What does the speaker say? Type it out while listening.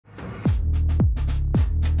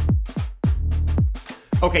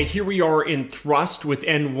Okay, here we are in thrust with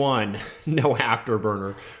N1, no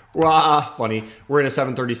afterburner. Funny, we're in a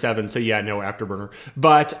 737, so yeah, no afterburner.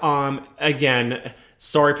 But again,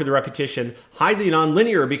 sorry for the repetition, highly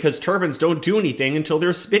nonlinear because turbines don't do anything until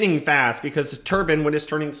they're spinning fast, because a turbine, when it's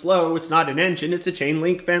turning slow, it's not an engine, it's a chain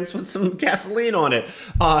link fence with some gasoline on it.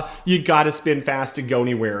 You gotta spin fast to go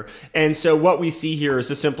anywhere. And so what we see here is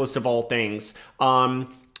the simplest of all things.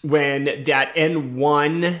 When that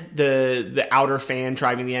N1, the outer fan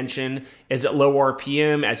driving the engine, is at low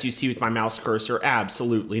RPM, as you see with my mouse cursor,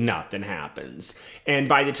 absolutely nothing happens. And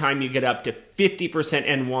by the time you get up to 50%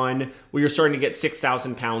 N1, well, you're starting to get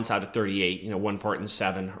 6,000 pounds out of 38, 1 part in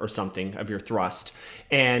 7 or something of your thrust.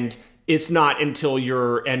 And it's not until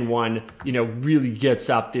your N1, really gets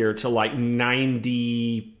up there to like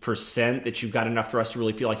 90% that you've got enough thrust to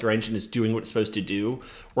really feel like your engine is doing what it's supposed to do,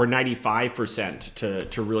 or 95%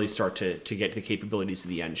 to really start to get to the capabilities of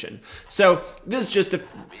the engine. So this is just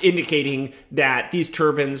indicating that these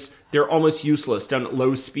turbines, they're almost useless done at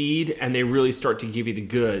low speed, and they really start to give you the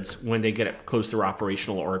goods when they get up close to their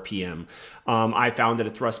operational RPM. I found that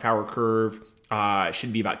a thrust power curve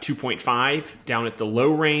should be about 2.5 down at the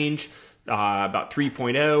low range, about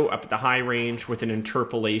 3.0 up at the high range, with an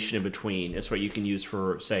interpolation in between. Is what you can use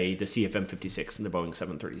for, say, the CFM56 and the Boeing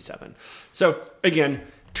 737. So again,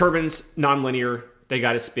 turbines, nonlinear, they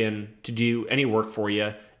got to spin to do any work for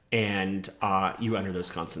you, and you enter those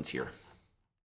constants here.